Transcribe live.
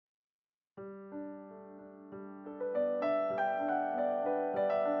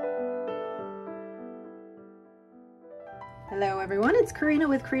Hello everyone, it's Karina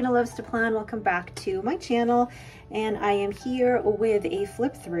with Karina Loves to Plan. Welcome back to my channel, and I am here with a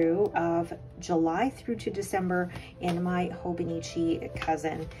flip through of July through to December in my Hobonichi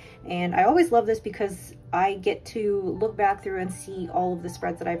cousin. And I always love this because I get to look back through and see all of the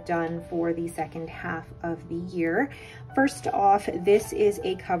spreads that I've done for the second half of the year. First off, this is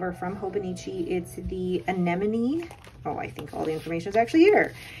a cover from Hobonichi. It's the Anemone. Oh, I think all the information is actually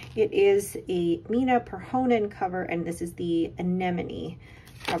here. It is a Mina Perhonen cover, and this is the Anemone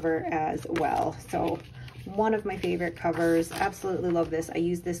cover as well. So one of my favorite covers. Absolutely love this. I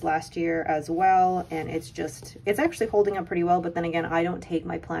used this last year as well, and it's actually holding up pretty well, but then again, I don't take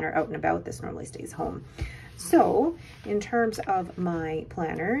my planner out and about. This normally stays home. So in terms of my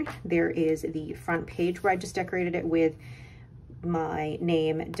planner, there is the front page where I just decorated it with my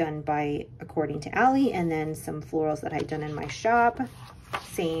name done by According to Ali, and then some florals that I'd done in my shop.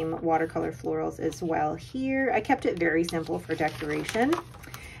 Same watercolor florals as well here. I kept it very simple for decoration.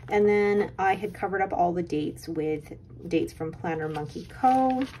 And then I had covered up all the dates with dates from Planner Monkey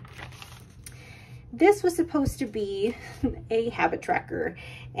Co. This was supposed to be a habit tracker,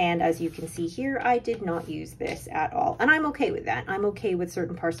 and as you can see here, I did not use this at all, and I'm okay with that. I'm okay with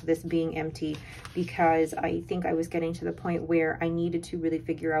certain parts of this being empty because I think I was getting to the point where I needed to really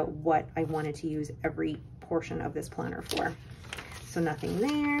figure out what I wanted to use every portion of this planner for. So nothing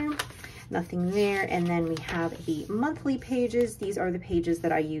there, nothing there. And then we have the monthly pages. These are the pages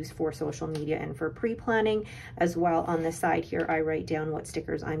that I use for social media and for pre-planning as well. On the side here, I write down what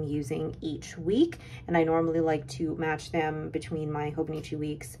stickers I'm using each week, and I normally like to match them between my Hobonichi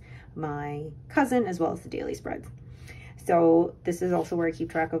weeks, my cousin, as well as the daily spreads. So this is also where I keep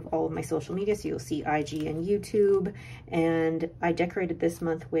track of all of my social media. So you'll see IG and YouTube, and I decorated this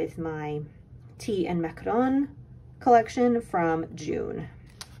month with my tea and macaron collection from June.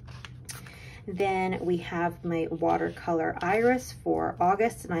 Then we have my watercolor iris for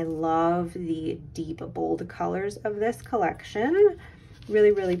August, and I love the deep bold colors of this collection.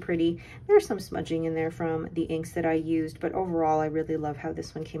 Really, really pretty. There's some smudging in there from the inks that I used, but overall I really love how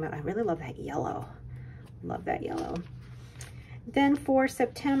this one came out. I really love that yellow. Love that yellow. Then for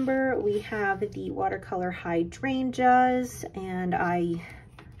September, we have the watercolor hydrangeas, and I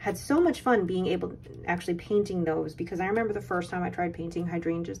had so much fun being able to actually painting those, because I remember the first time I tried painting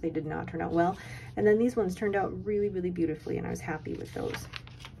hydrangeas, they did not turn out well. And then these ones turned out really, really beautifully, and I was happy with those.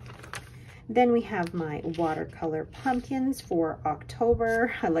 Then we have my watercolor pumpkins for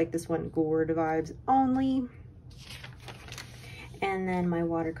October. I like this one, gourd vibes only. And then my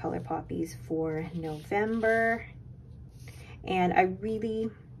watercolor poppies for November. And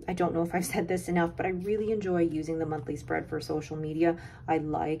I don't know if I've said this enough, but I really enjoy using the monthly spread for social media. I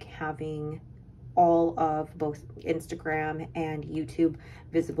like having all of both Instagram and YouTube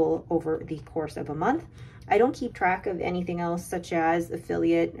visible over the course of a month. I don't keep track of anything else such as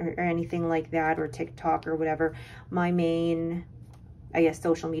affiliate or anything like that, or TikTok or whatever. My main, I guess,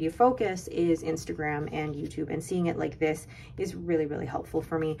 social media focus is Instagram and YouTube, and seeing it like this is really, really helpful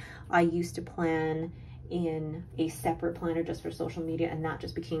for me. I used to plan in a separate planner just for social media, and that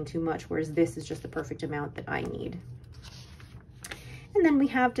just became too much, whereas this is just the perfect amount that I need. And then we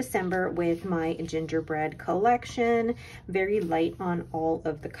have December with my gingerbread collection. Very light on all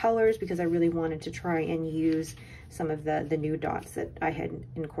of the colors because I really wanted to try and use some of the new dots that I had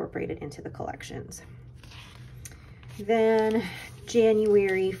incorporated into the collections. Then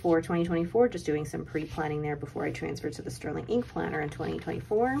January for 2024, just doing some pre-planning there before I transfer to the Sterling Ink planner in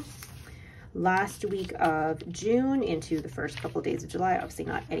 2024. Last week of June into the first couple of days of July, obviously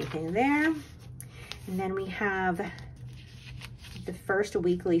not anything there. And then we have the first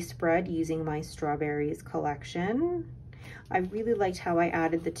weekly spread using my strawberries collection. I really liked how I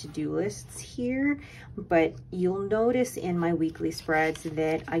added the to-do lists here, but you'll notice in my weekly spreads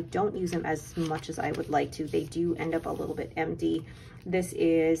that I don't use them as much as I would like to. They do end up a little bit empty. This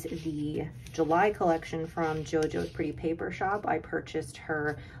is the July collection from JoJo's Pretty Paper Shop. I purchased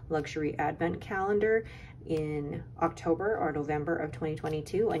her luxury advent calendar in October or November of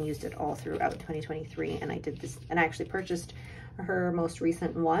 2022 and used it all throughout 2023. And I did this, and I actually purchased her most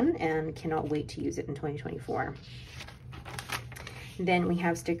recent one and cannot wait to use it in 2024. Then we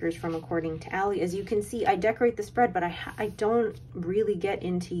have stickers from According to Ali. As you can see, I decorate the spread, but I don't really get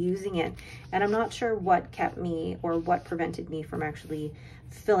into using it. And I'm not sure what kept me or what prevented me from actually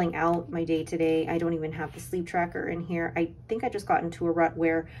filling out my day-to-day. I don't even have the sleep tracker in here. I think I just got into a rut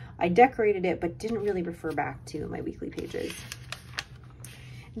where I decorated it, but didn't really refer back to my weekly pages.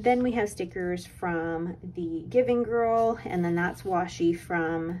 Then we have stickers from the Giving Girl, and then that's washi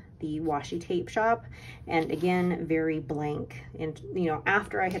from the Washi Tape Shop. And again, very blank. And, you know,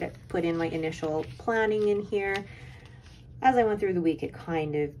 after I had put in my initial planning in here, as I went through the week, it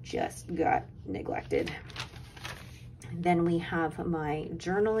kind of just got neglected. Then we have my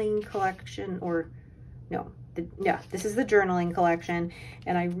journaling collection, or no, this is the journaling collection,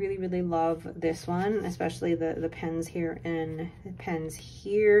 and I really, really love this one, especially the pens here and the pens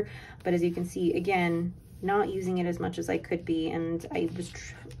here. But as you can see, again, not using it as much as I could be, and I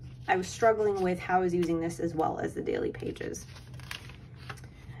was struggling with how I was using this as well as the daily pages.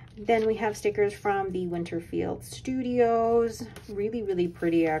 Then we have stickers from the Winterfield Studios. Really, really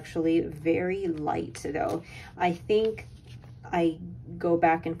pretty, actually. Very light, though. I think I go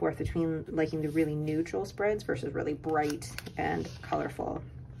back and forth between liking the really neutral spreads versus really bright and colorful.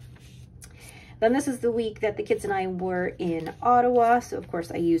 Then this is the week that the kids and I were in Ottawa. So of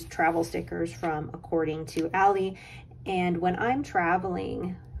course I used travel stickers from According to Allie. And when I'm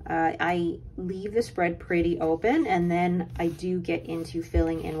traveling, I leave the spread pretty open, and then I do get into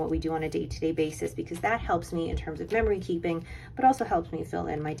filling in what we do on a day-to-day basis, because that helps me in terms of memory keeping, but also helps me fill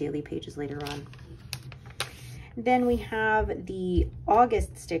in my daily pages later on. Then we have the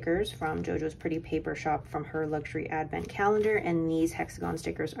August stickers from JoJo's Pretty Paper Shop from her luxury advent calendar, and these hexagon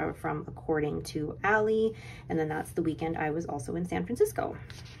stickers are from According to Allie, and then that's the weekend I was also in San Francisco.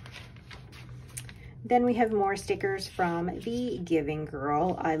 Then we have more stickers from the Giving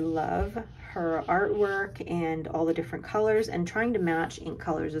Girl. I love her artwork and all the different colors, and trying to match ink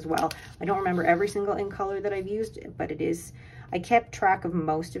colors as well. I don't remember every single ink color that I've used, but I kept track of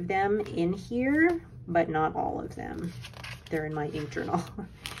most of them in here, but not all of them. They're in my ink journal.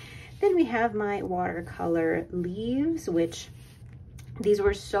 Then we have my watercolor leaves, which these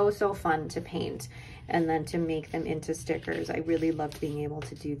were so fun to paint and then to make them into stickers. I really loved being able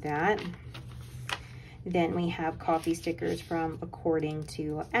to do that. Then we have coffee stickers from According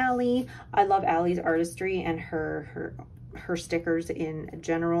to Allie. I love Allie's artistry and her stickers in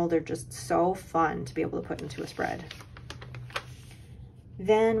general. They're just so fun to be able to put into a spread.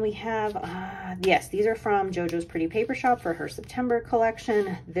 Then we have, yes, these are from JoJo's Pretty Paper Shop for her September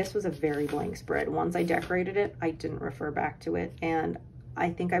collection. This was a very blank spread. Once I decorated it, I didn't refer back to it, and I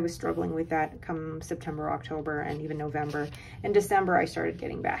think I was struggling with that come September, October, and even November. In December, I started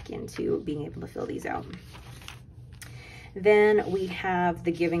getting back into being able to fill these out. Then we have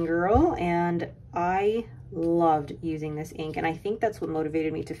the Giving Girl, and I loved using this ink, and I think that's what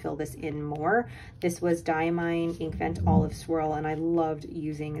motivated me to fill this in more. This was Diamine Inkvent Olive Swirl, and I loved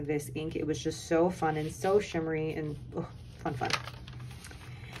using this ink. It was just so fun and so shimmery and fun.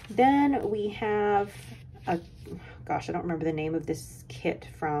 Then we have gosh, I don't remember the name of this kit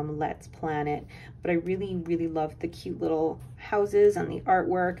from Let's Planet, but I really loved the cute little houses and the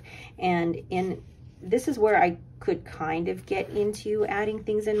artwork. And this is where I could kind of get into adding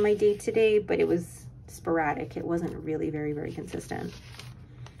things in my day-to-day, but it was sporadic. It wasn't really very consistent.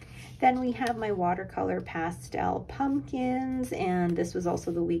 Then we have my watercolor pastel pumpkins, and this was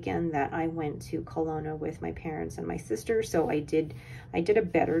also the weekend that I went to Kelowna with my parents and my sister, so I did a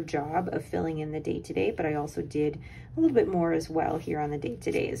better job of filling in the day-to-day, but I also did a little bit more as well here on the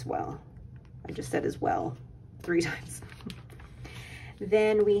day-to-day as well. I just said as well 3 times.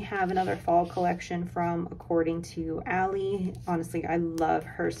 Then we have another fall collection from According to Allie. Honestly, I love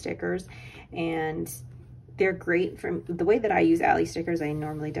her stickers, and they're great. From the way that I use Allie stickers, I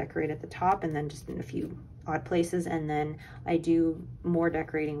normally decorate at the top and then just in a few odd places, and then I do more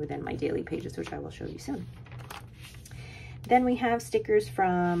decorating within my daily pages, which I will show you soon. Then we have stickers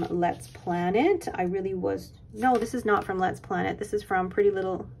from Let's Planet. No, this is not from Let's Planet. This is from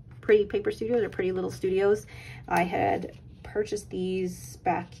Pretty Paper Studios, or Pretty Little Studios. I had purchased these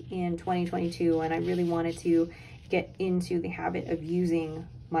back in 2022, and I really wanted to get into the habit of using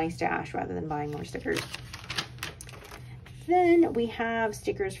my stash rather than buying more stickers. Then we have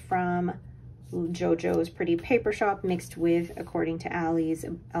stickers from JoJo's Pretty Paper Shop mixed with According to Allie's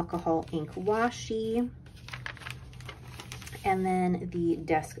alcohol ink washi. And then the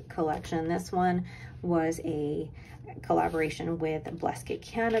desk collection. This one was a collaboration with Bleskit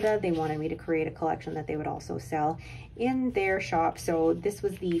Canada. They wanted me to create a collection that they would also sell in their shop. So this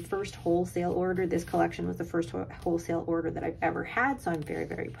was the first wholesale order. This collection was the first wholesale order that I've ever had, so I'm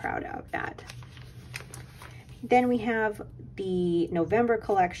very proud of that. Then we have the November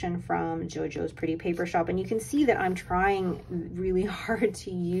collection from JoJo's Pretty Paper Shop, and you can see that I'm trying really hard to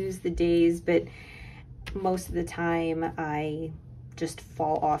use the days, but most of the time I just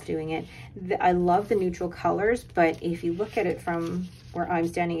fall off doing it. I love the neutral colors, but if you look at it from where I'm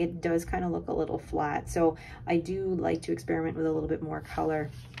standing, it does kind of look a little flat. So I do like to experiment with a little bit more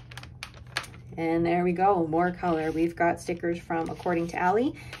color. And there we go, more color. We've got stickers from According to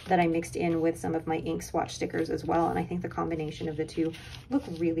Allie that I mixed in with some of my ink swatch stickers as well, and I think the combination of the two look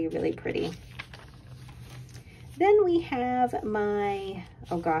really pretty. Then we have my,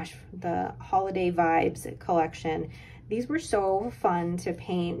 oh gosh, the Holiday Vibes collection. These were so fun to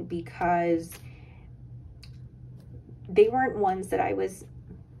paint because they weren't ones that I was,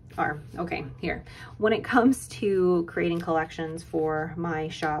 okay, here. When it comes to creating collections for my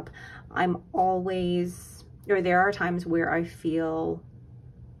shop, I'm always, or there are times where I feel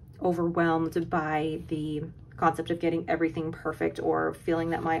overwhelmed by the concept of getting everything perfect or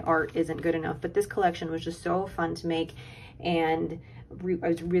feeling that my art isn't good enough. But this collection was just so fun to make, and I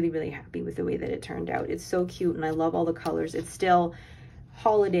was really, really happy with the way that it turned out. It's so cute and I love all the colors. It's still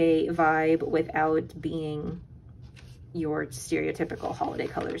holiday vibe without being your stereotypical holiday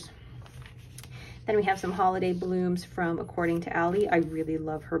colors. Then we have some holiday blooms from According to Allie. I really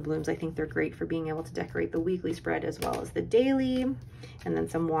love her blooms. I think they're great for being able to decorate the weekly spread as well as the daily. And then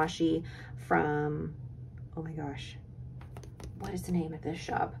some washi from, oh my gosh, what is the name of this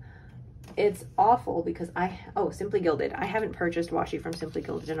shop? It's awful because Simply Gilded. I haven't purchased washi from Simply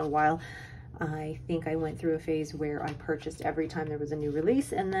Gilded in a while. I think I went through a phase where I purchased every time there was a new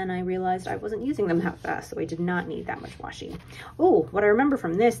release, and then I realized I wasn't using them that fast, so I did not need that much washi. Oh, what I remember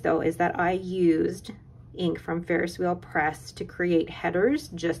from this though is that I used ink from Ferris Wheel Press to create headers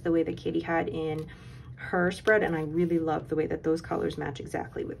just the way that Katie had in her spread, and I really love the way that those colors match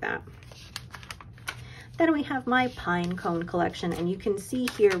exactly with that. Then we have my pine cone collection, and you can see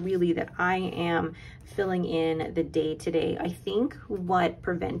here really that I am filling in the day-to-day. I think what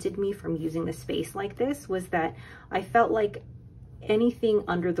prevented me from using the space like this was that I felt like anything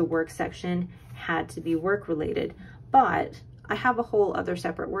under the work section had to be work related, but I have a whole other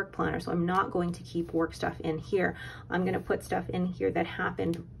separate work planner, so I'm not going to keep work stuff in here. I'm going to put stuff in here that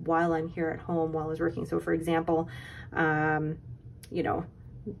happened while I'm here at home while I was working. So for example, you know,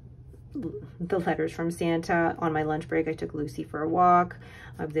 the letters from Santa. On my lunch break, I took Lucy for a walk.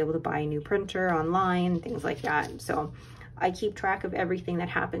 I was able to buy a new printer online, things like that. So I keep track of everything that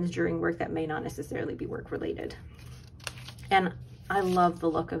happens during work that may not necessarily be work related. And I love the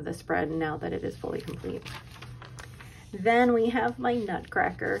look of the spread now that it is fully complete. Then we have my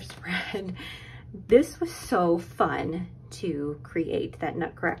Nutcracker spread. This was so fun to create, that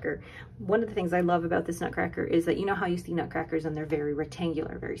Nutcracker. One of the things I love about this Nutcracker is that, you know how you see Nutcrackers and they're very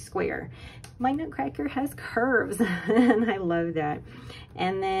rectangular, very square. My Nutcracker has curves and I love that.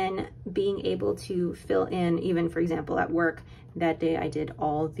 And then being able to fill in, even for example at work, that day I did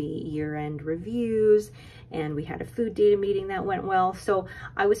all the year-end reviews and we had a food data meeting that went well. So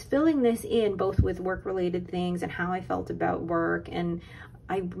I was filling this in both with work-related things and how I felt about work, and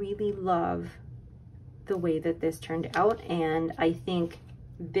I really love the way that this turned out, and I think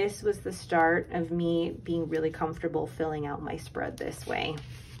this was the start of me being really comfortable filling out my spread this way.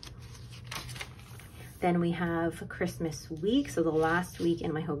 Then we have Christmas week, so the last week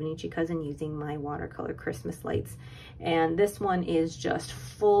in my Hobonichi Cousin using my watercolor Christmas lights, and this one is just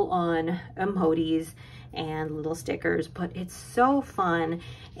full on emojis and little stickers, but it's so fun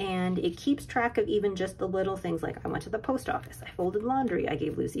and it keeps track of even just the little things, like I went to the post office, I folded laundry, I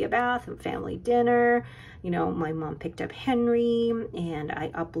gave Lucy a bath and family dinner, you know, my mom picked up Henry, and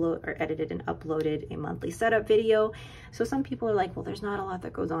I edited and uploaded a monthly setup video. So some people are like, well, there's not a lot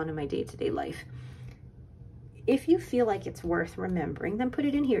that goes on in my day-to-day life. If you feel like it's worth remembering, then put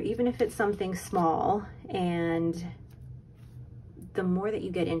it in here, even if it's something small. And the more that you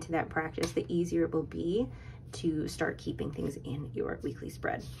get into that practice, the easier it will be to start keeping things in your weekly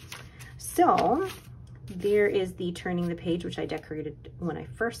spread. So there is the turning the page, which I decorated when I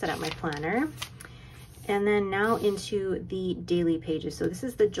first set up my planner. And then now into the daily pages. So this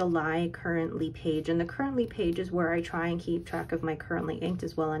is the July currently page, and the currently page is where I try and keep track of my currently inked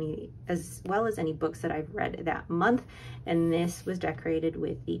as well as any books that I've read that month. And this was decorated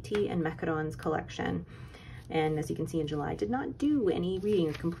with the Tea and Macarons collection. And as you can see, in July, I did not do any reading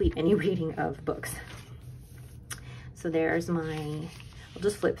or complete any reading of books. So there's my, I'll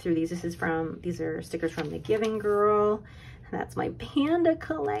just flip through these. These are stickers from The Giving Girl. That's my panda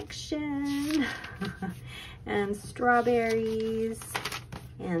collection. And strawberries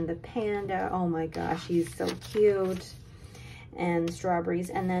and the panda. Oh my gosh, he's so cute. And strawberries.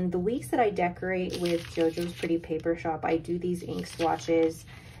 And then the weeks that I decorate with JoJo's Pretty Paper Shop, I do these ink swatches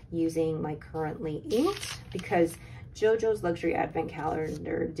using my currently inked, because JoJo's Luxury Advent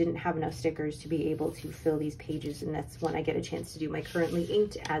Calendar didn't have enough stickers to be able to fill these pages, and that's when I get a chance to do my currently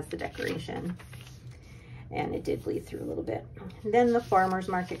inked as the decoration. And it did bleed through a little bit. Then the Farmer's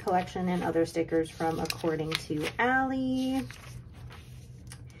Market collection and other stickers from According to Allie.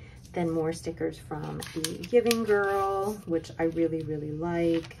 Then more stickers from The Giving Girl, which I really, really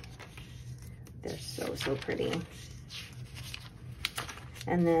like. They're so, so pretty.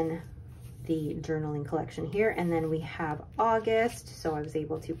 And then the journaling collection here. And then we have August. So I was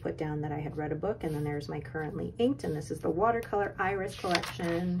able to put down that I had read a book, and then there's my currently inked, and this is the watercolor iris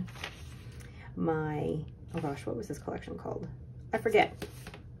collection. My, oh gosh, what was this collection called? I forget.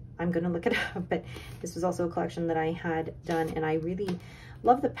 I'm gonna look it up, but this was also a collection that I had done, and I really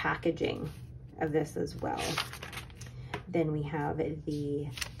love the packaging of this as well. Then we have the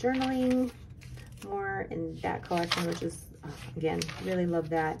journaling more in that collection, which is, again, really love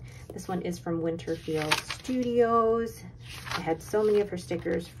that. This one is from Winterfield Studios. I had so many of her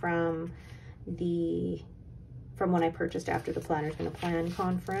stickers from when I purchased after the Planners Gonna Plan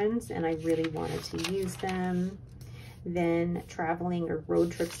conference, and I really wanted to use them. Then traveling or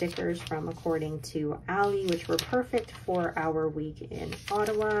road trip stickers from According to Ali, which were perfect for our week in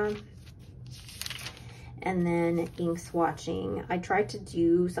Ottawa. And then ink swatching. I tried to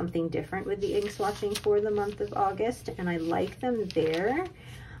do something different with the ink swatching for the month of August, and I like them there.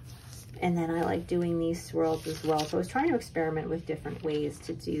 And then I like doing these swirls as well. So I was trying to experiment with different ways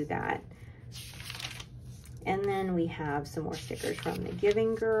to do that. And then we have some more stickers from the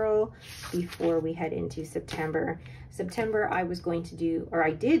Giving Girl before we head into September. September, I was going to do, or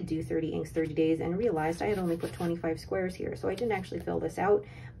I did do 30 inks, 30 days, and realized I had only put 25 squares here. So I didn't actually fill this out,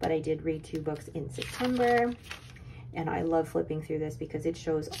 but I did read 2 books in September. And I love flipping through this because it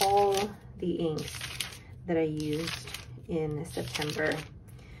shows all the inks that I used in September.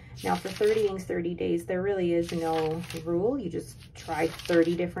 Now for 30 inks, 30 days, there really is no rule. You just try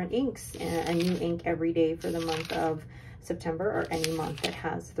 30 different inks, and a new ink every day for the month of September, or any month that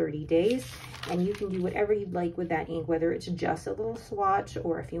has 30 days. And you can do whatever you'd like with that ink, whether it's just a little swatch,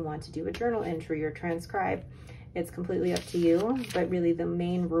 or if you want to do a journal entry or transcribe, it's completely up to you. But really the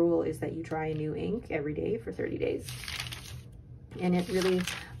main rule is that you try a new ink every day for 30 days. And it really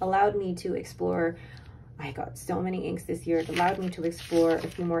allowed me to explore. I got so many inks this year. It allowed me to explore a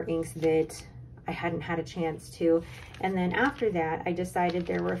few more inks that I hadn't had a chance to. And then after that, I decided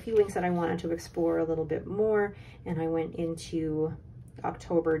there were a few inks that I wanted to explore a little bit more, and I went into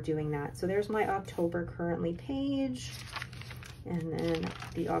October doing that. So there's my October currently page, and then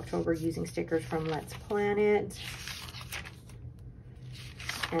the October using stickers from Let's Plan It,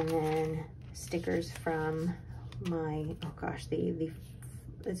 and then stickers from my, oh gosh,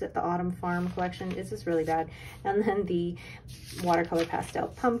 is it the Autumn Farm collection? This is really bad. And then the watercolor pastel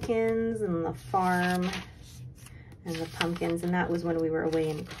pumpkins, and the farm and the pumpkins, and that was when we were away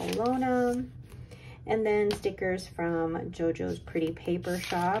in Kelowna. And then stickers from JoJo's Pretty Paper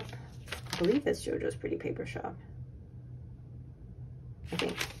Shop. I believe that's JoJo's Pretty Paper Shop, I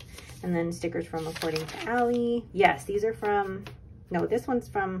think. And then stickers from According to Ali. Yes, these are from, no, this one's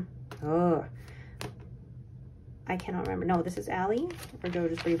from, oh, I cannot remember. No, this is Ali or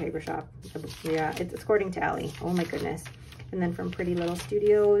JoJo's Pretty Paper Shop. Yeah, it's According to Ali. Oh my goodness. And then from Pretty Little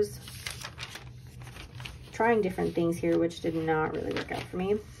Studios. Trying different things here, which did not really work out for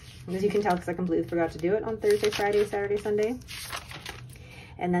me. As you can tell, because I completely forgot to do it on Thursday, Friday, Saturday, Sunday.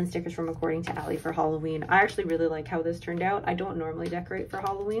 And then stickers from According to Ali for Halloween. I actually really like how this turned out. I don't normally decorate for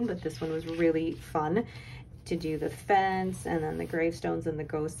Halloween, but this one was really fun to do the fence, and then the gravestones and the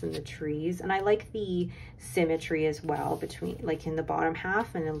ghosts and the trees. And I like the symmetry as well between, like in the bottom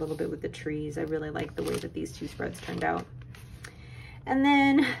half and a little bit with the trees. I really like the way that these 2 spreads turned out. And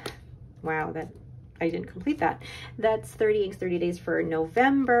then, wow, that I didn't complete that. That's 30 inks, 30 days for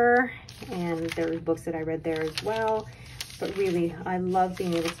November. And there were books that I read there as well. But really, I love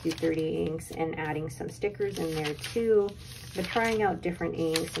being able to do 30 inks and adding some stickers in there too. But trying out different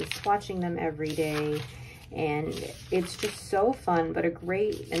inks and swatching them every day. And it's just so fun, but a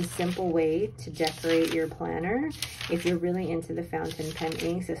great and simple way to decorate your planner. If you're really into the fountain pen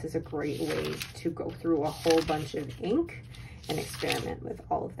inks, this is a great way to go through a whole bunch of ink and experiment with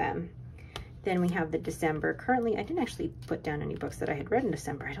all of them. Then we have the December. Currently, I didn't actually put down any books that I had read in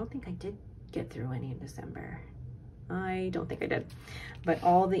December. I don't think I did get through any in December. I don't think I did. But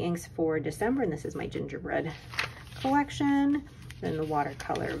all the inks for December, and this is my gingerbread collection. Then the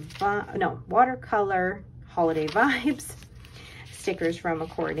watercolor holiday vibes. Stickers from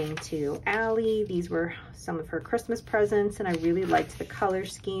According to Ali. These were some of her Christmas presents, and I really liked the color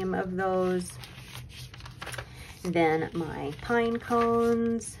scheme of those. Then my pine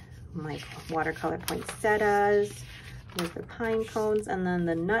cones, my watercolor poinsettias with the pine cones, and then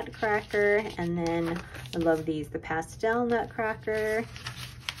the nutcracker. And then I love these, the pastel nutcracker.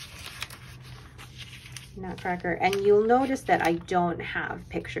 And you'll notice that I don't have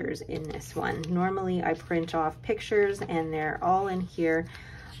pictures in this one. Normally I print off pictures and they're all in here,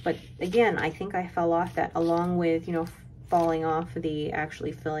 but again, I think I fell off that, along with, you know, falling off the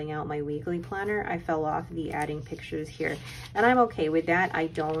actually filling out my weekly planner. I fell off the adding pictures here, and I'm okay with that. I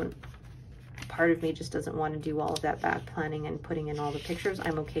don't part of me just doesn't want to do all of that back planning and putting in all the pictures.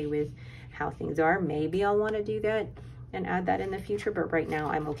 I'm okay with how things are. Maybe I'll want to do that and add that in the future, but right now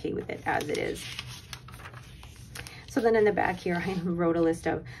I'm okay with it as it is. So then in the back here, I wrote a list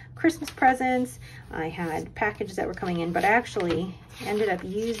of Christmas presents. I had packages that were coming in, but I actually ended up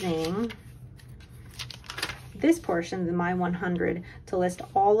using this portion, the My 100, to list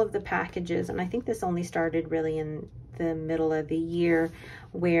all of the packages. And I think this only started really in the middle of the year,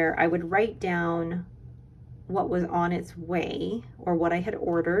 where I would write down what was on its way or what I had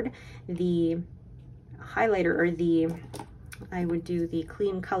ordered, the highlighter or I would do the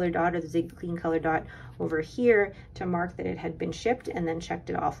clean color dot or the zig clean color dot over here to mark that it had been shipped, and then checked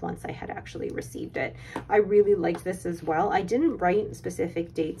it off once I had actually received it. I really liked this as well. I didn't write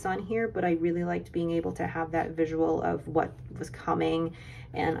specific dates on here, but I really liked being able to have that visual of what was coming,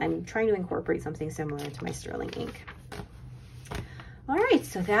 and I'm trying to incorporate something similar into my sterling ink. All right,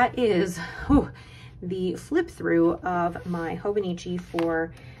 so that is the flip through of my Hobonichi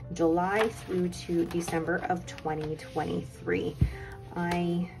for July through to December of 2023.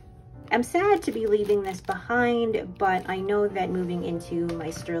 I am sad to be leaving this behind, but I know that moving into my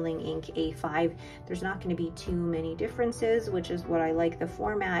sterling ink A5, there's not going to be too many differences, which is what I like. The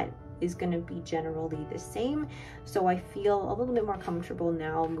format is going to be generally the same, so I feel a little bit more comfortable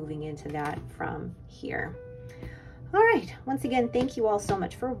now moving into that from here. All right, once again, thank you all so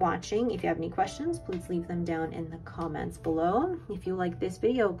much for watching. If you have any questions, please leave them down in the comments below. If you like this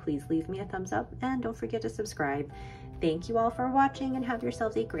video, please leave me a thumbs up and don't forget to subscribe. Thank you all for watching and have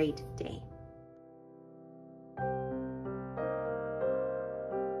yourselves a great day.